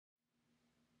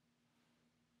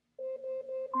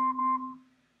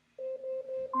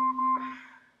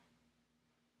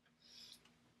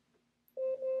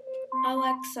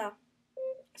Alexa,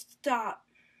 stop.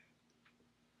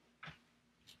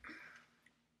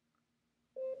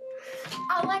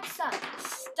 Alexa,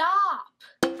 stop.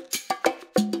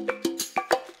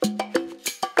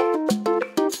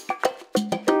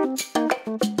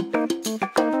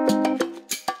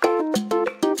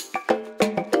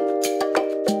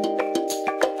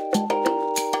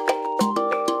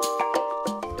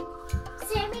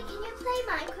 Sammy, can you play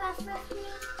Minecraft with me?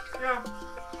 No.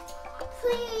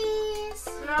 Please.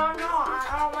 No, I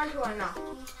don't want to right now.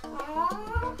 Aww.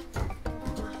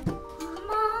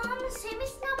 Mom,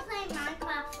 Sammy's not playing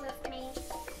Minecraft with me.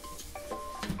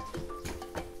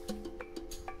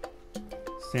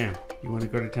 Sam, you want to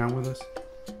go to town with us?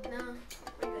 No, I'm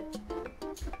good.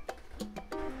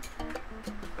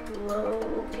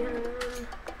 Logan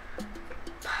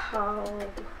Paul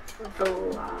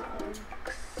Vlogs.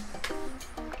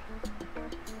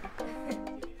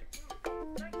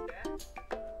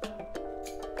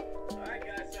 Alright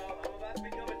guys, so I'm about to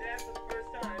become a dad for the first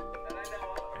time that I know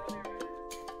of earlier.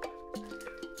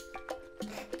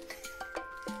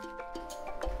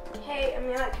 Hey,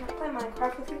 Amelia, can I play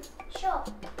Minecraft with you? Sure.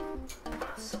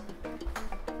 Awesome.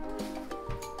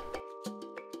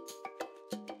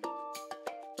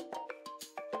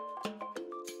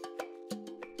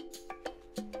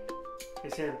 Hey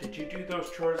Sam, did you do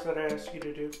those chores that I asked you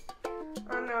to do?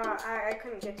 Oh no, I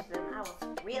couldn't get to them. I was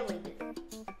really